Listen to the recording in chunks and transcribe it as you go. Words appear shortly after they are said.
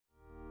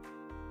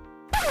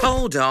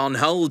Hold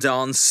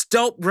on,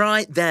 stop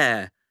right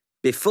there.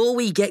 Before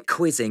we get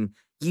quizzing,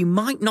 you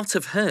might not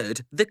have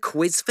heard the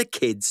Quiz for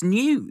Kids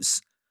news.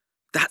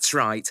 That's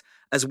right,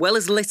 as well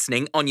as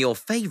listening on your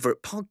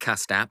favourite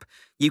podcast app,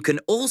 you can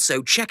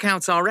also check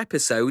out our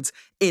episodes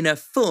in a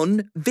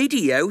fun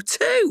video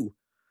too.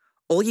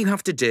 All you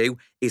have to do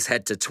is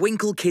head to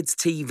Twinkle Kids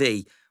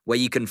TV, where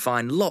you can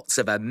find lots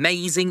of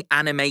amazing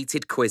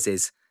animated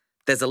quizzes.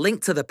 There's a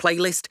link to the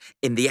playlist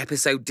in the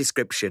episode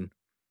description.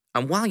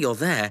 And while you're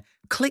there,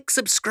 click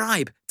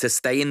subscribe to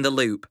stay in the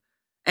loop.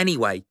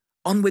 Anyway,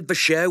 on with the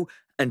show,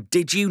 and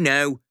did you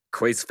know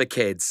Quiz for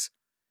Kids?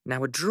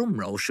 Now a drum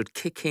roll should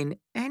kick in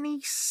any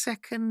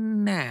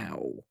second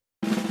now.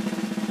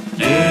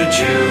 Did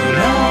you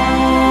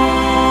know?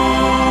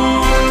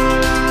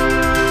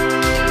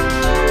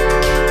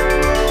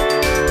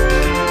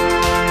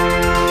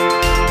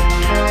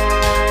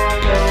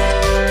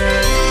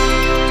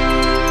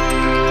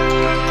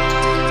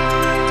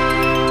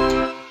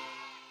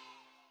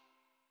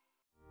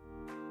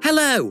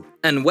 Hello,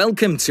 and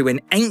welcome to an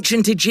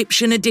ancient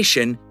Egyptian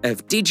edition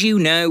of Did You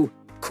Know?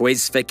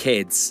 Quiz for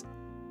Kids.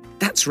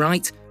 That's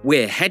right,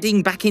 we're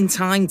heading back in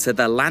time to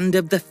the land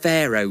of the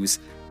pharaohs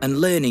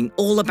and learning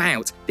all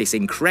about this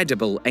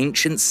incredible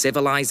ancient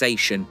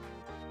civilization.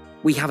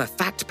 We have a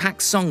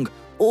fact-packed song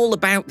all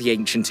about the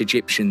ancient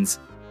Egyptians,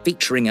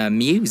 featuring a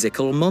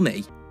musical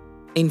mummy.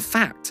 In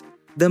fact,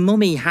 the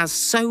mummy has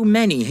so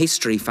many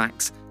history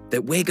facts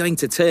that we're going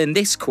to turn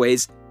this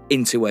quiz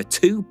into a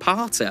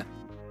two-parter.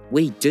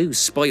 We do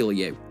spoil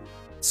you.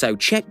 So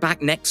check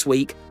back next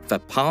week for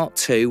part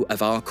 2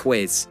 of our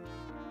quiz.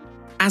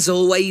 As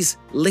always,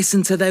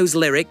 listen to those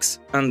lyrics,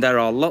 and there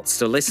are lots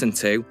to listen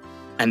to,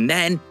 and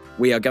then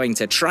we are going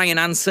to try and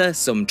answer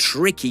some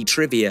tricky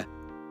trivia.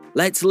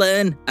 Let's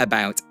learn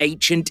about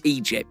ancient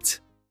Egypt.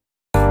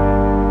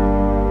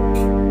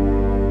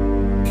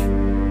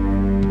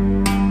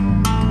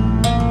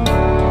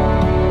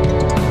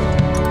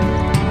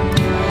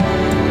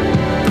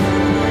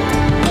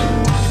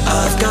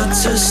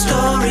 It's a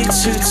story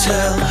to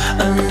tell,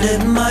 and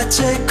it might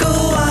take a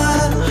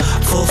while.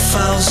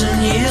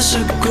 4,000 years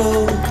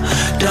ago,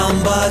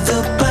 down by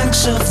the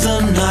banks of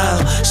the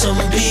Nile, some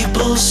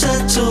people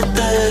settled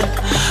there.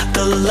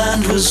 The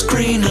land was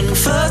green and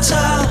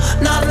fertile,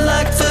 not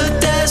like the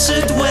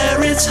desert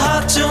where it's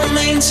hard to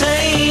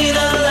maintain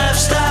a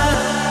lifestyle.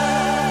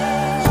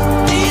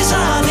 These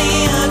are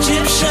the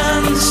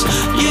Egyptians,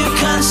 you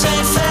can't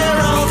say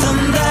pharaoh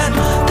than that.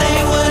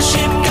 They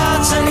worship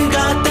gods and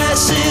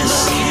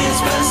goddesses.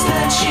 Best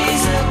that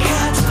she's a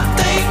cat.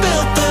 They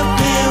built the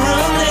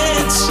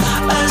pyramids,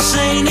 a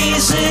zany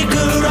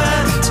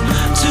ziggurat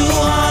to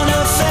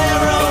honor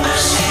Pharaoh,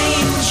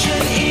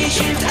 ancient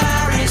Egypt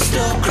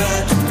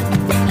aristocrat.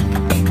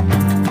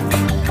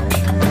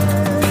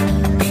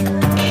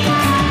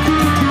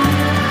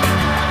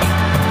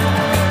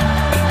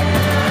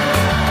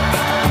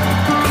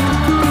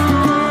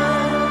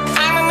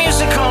 I'm a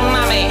musical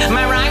mummy.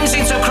 My rhymes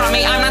ain't so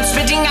crummy. I'm not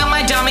spitting out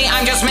my dummy.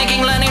 I'm just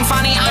making learning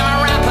funny. I'm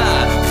a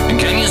rapper.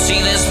 Can you see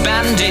this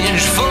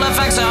bandage full of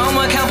facts of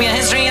homework? Help your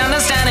history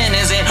understanding.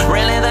 Is it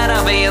really that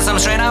obvious? I'm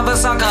straight out of a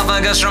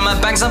sarcophagus from the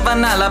banks of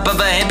Vanilla, but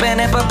the hip and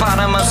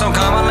hippopotamus. So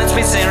come on, let's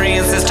be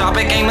serious. This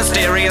topic ain't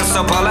mysterious.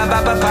 So pull out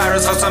that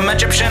papyrus for some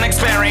Egyptian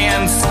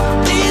experience.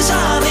 These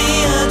are the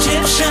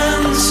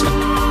Egyptians.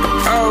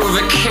 Oh,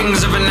 the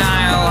kings of the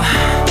Nile.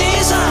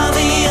 These are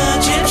the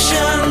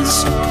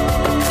Egyptians.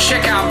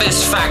 Check out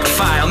this fact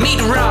file.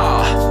 Meet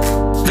Ra,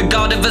 the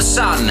god of the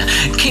sun,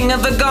 king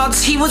of the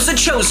gods. He was the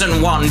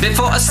chosen one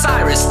before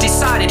Osiris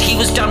decided he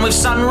was done with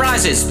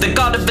sunrises. The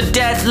god of the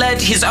dead led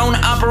his own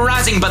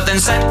uprising, but then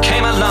Set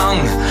came along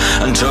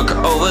and took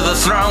over the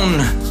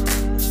throne.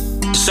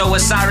 So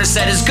Osiris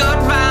said his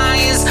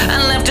goodbyes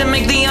and left to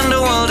make the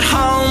underworld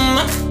home.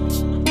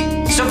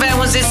 So there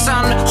was his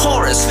son,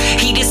 Horus.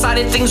 He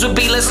decided things would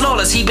be less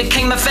lawless. He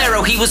became a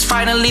pharaoh. He was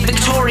finally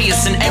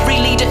victorious. And every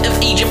leader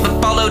of Egypt that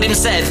followed him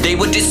said they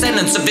were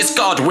descendants of this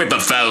god with a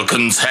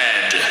falcon's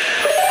head.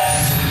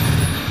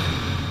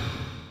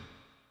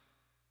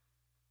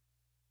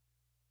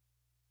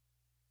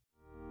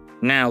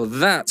 Now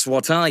that's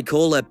what I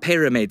call a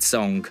pyramid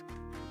song.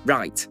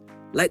 Right,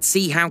 let's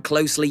see how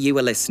closely you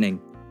were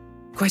listening.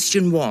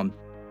 Question 1.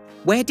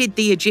 Where did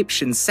the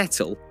Egyptians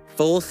settle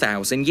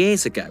 4,000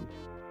 years ago?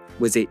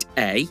 Was it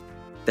A,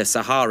 the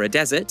Sahara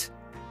Desert,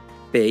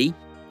 B,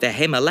 the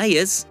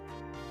Himalayas,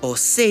 or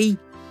C,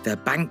 the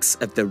banks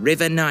of the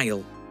River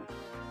Nile?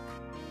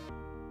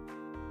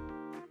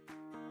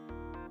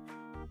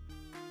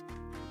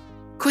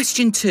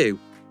 Question 2.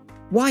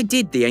 Why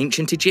did the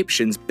ancient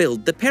Egyptians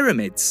build the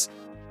pyramids?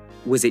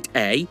 Was it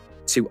A,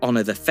 to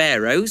honour the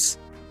pharaohs,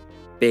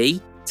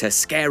 B, to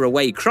scare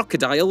away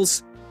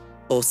crocodiles,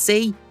 or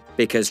C,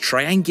 because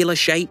triangular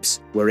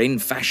shapes were in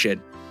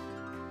fashion?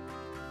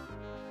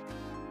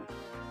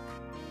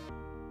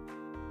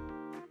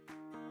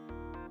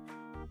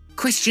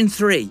 Question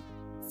 3.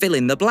 Fill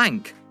in the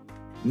blank.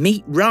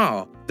 Meet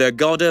Ra, the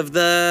god of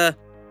the...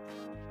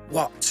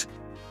 what?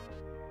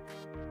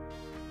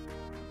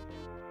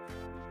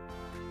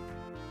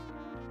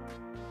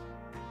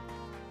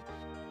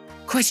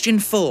 Question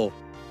 4.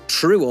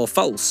 True or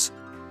false?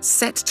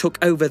 Set took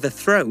over the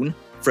throne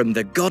from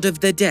the god of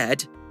the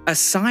dead,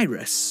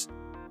 Osiris.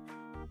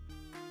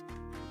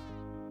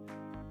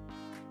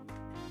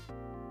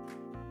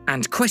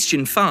 And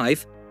question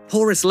 5.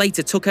 Horus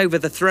later took over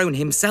the throne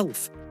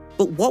himself.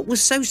 But what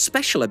was so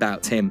special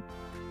about him?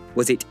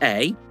 Was it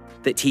A,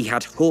 that he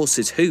had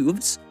horse's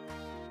hooves?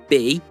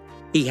 B,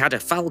 he had a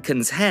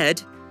falcon's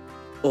head?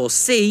 Or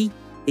C,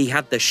 he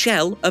had the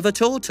shell of a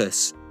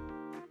tortoise?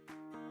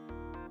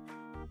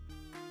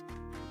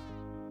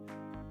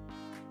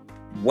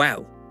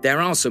 Well,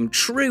 there are some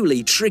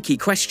truly tricky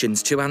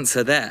questions to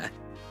answer there.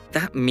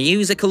 That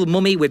musical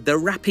mummy with the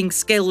rapping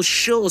skills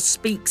sure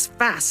speaks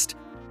fast,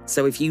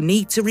 so if you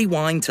need to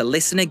rewind to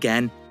listen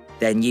again,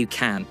 then you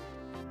can.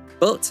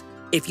 But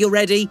if you're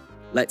ready,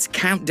 let's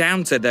count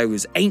down to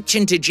those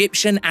ancient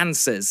Egyptian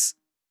answers.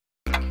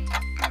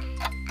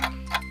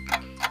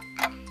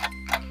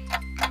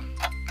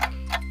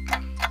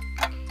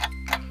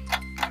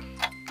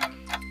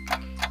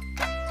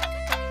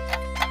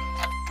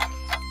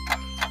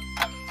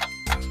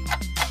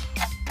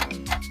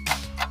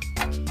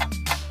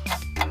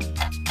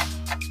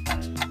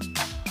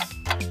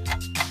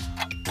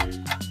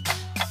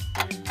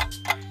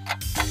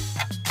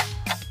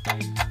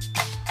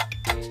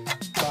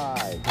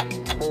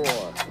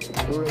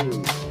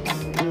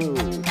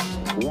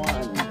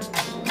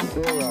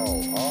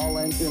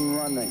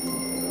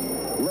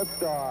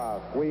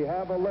 We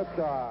have a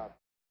liftoff.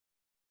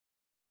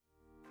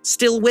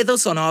 Still with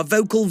us on our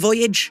vocal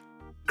voyage?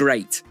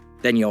 Great,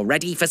 then you're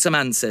ready for some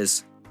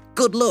answers.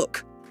 Good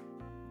luck!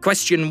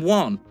 Question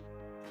 1.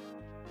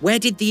 Where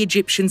did the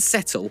Egyptians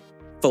settle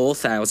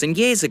 4,000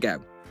 years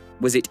ago?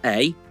 Was it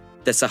A,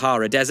 the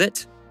Sahara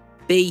Desert,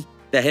 B,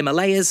 the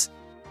Himalayas,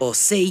 or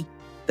C,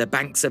 the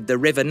banks of the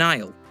River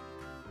Nile?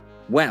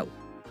 Well,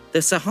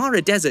 the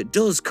Sahara Desert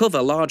does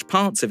cover large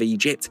parts of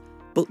Egypt,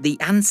 but the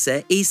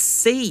answer is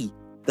C,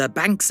 the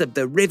banks of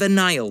the River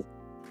Nile.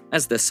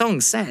 As the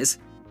song says,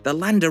 the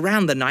land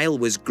around the Nile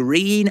was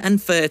green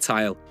and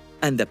fertile,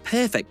 and the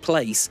perfect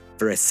place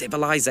for a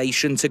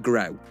civilization to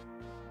grow.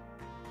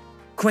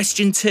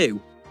 Question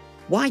 2.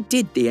 Why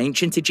did the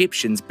ancient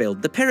Egyptians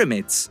build the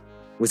pyramids?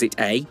 Was it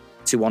A,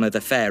 to honour the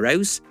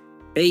pharaohs,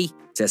 B,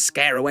 to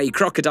scare away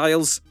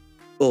crocodiles,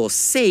 or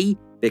C,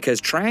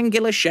 because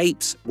triangular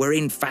shapes were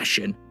in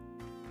fashion?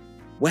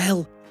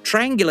 Well,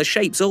 triangular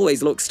shapes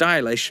always look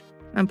stylish,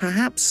 and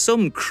perhaps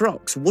some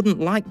crocs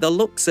wouldn't like the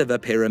looks of a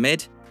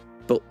pyramid.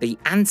 But the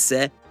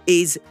answer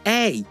is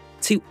A,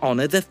 to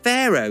honour the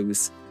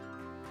pharaohs.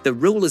 The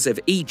rulers of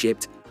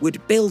Egypt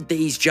would build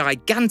these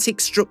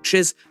gigantic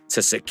structures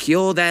to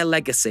secure their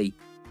legacy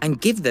and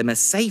give them a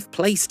safe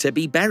place to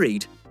be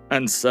buried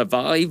and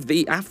survive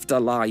the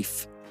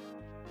afterlife.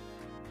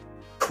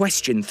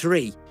 Question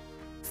 3.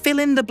 Fill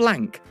in the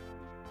blank.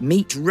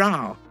 Meet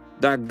Ra,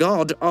 the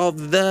god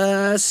of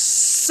the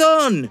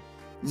sun.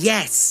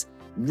 Yes,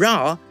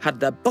 Ra had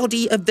the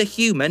body of the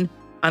human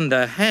and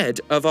the head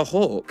of a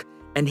hawk,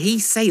 and he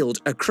sailed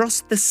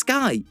across the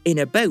sky in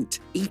a boat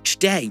each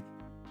day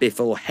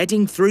before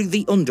heading through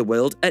the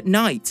underworld at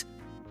night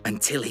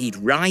until he'd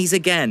rise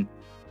again,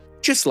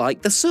 just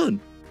like the sun.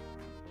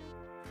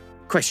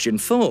 Question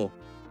 4.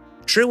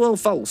 True or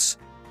false?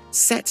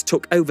 Set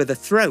took over the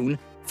throne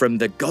from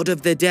the god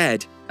of the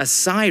dead,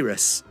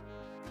 Osiris.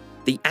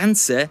 The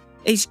answer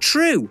is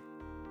true.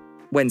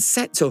 When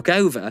Set took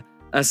over,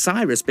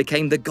 Osiris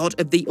became the god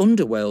of the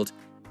underworld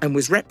and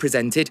was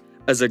represented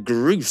as a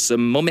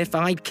gruesome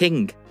mummified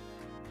king.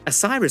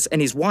 Osiris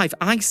and his wife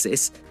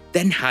Isis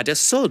then had a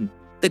son,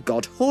 the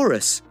god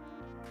Horus.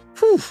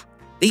 Whew,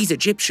 these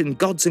Egyptian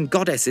gods and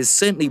goddesses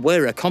certainly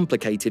were a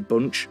complicated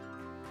bunch.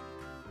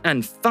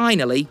 And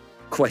finally,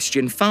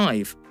 question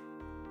 5.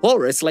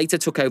 Horus later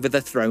took over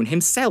the throne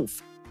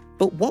himself,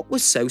 but what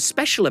was so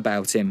special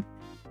about him?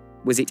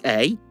 Was it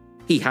A,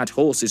 he had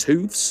horse's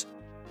hooves,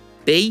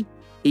 B,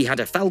 he had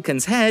a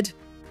falcon's head,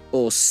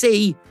 or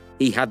C,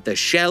 he had the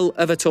shell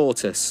of a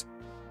tortoise?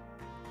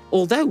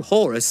 Although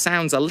Horus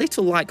sounds a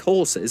little like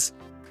horses,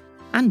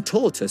 and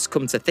tortoise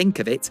come to think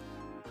of it,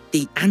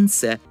 the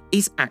answer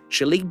is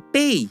actually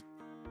B.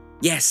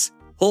 Yes,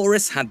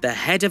 Horus had the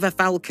head of a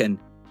falcon,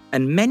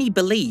 and many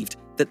believed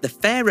that the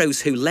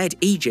pharaohs who led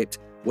Egypt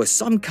were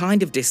some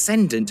kind of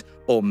descendant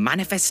or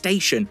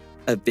manifestation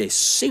of this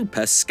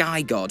super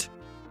sky god.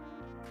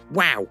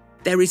 Wow,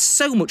 there is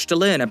so much to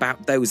learn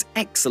about those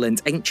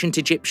excellent ancient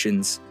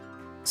Egyptians.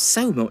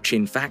 So much,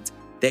 in fact,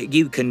 that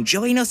you can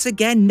join us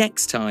again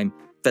next time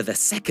for the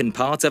second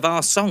part of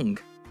our song,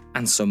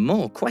 and some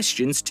more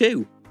questions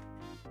too.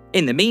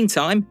 In the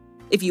meantime,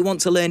 if you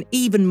want to learn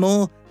even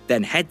more,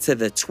 then head to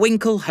the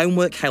Twinkl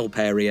Homework Help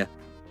area.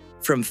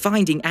 From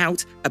finding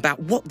out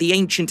about what the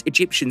ancient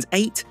Egyptians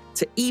ate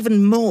to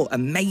even more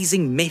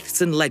amazing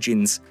myths and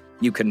legends,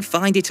 you can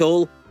find it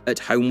all at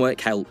Homework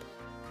Help.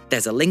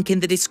 There's a link in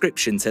the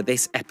description to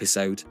this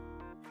episode.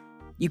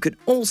 You can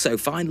also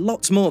find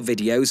lots more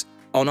videos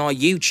on our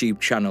YouTube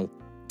channel,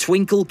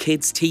 Twinkl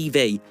Kids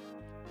TV.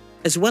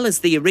 As well as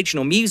the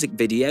original music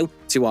video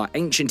to our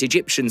ancient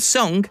Egyptian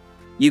song,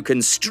 you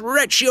can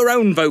stretch your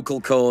own vocal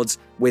cords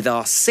with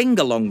our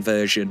sing-along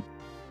version.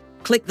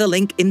 Click the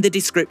link in the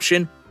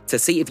description to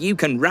see if you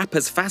can rap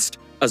as fast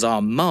as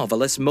our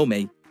marvellous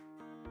mummy.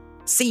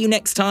 See you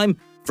next time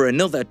for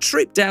another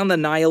trip down the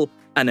Nile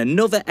and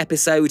another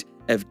episode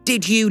of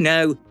Did You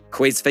Know?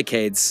 Quiz for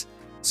Kids.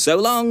 So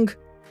long!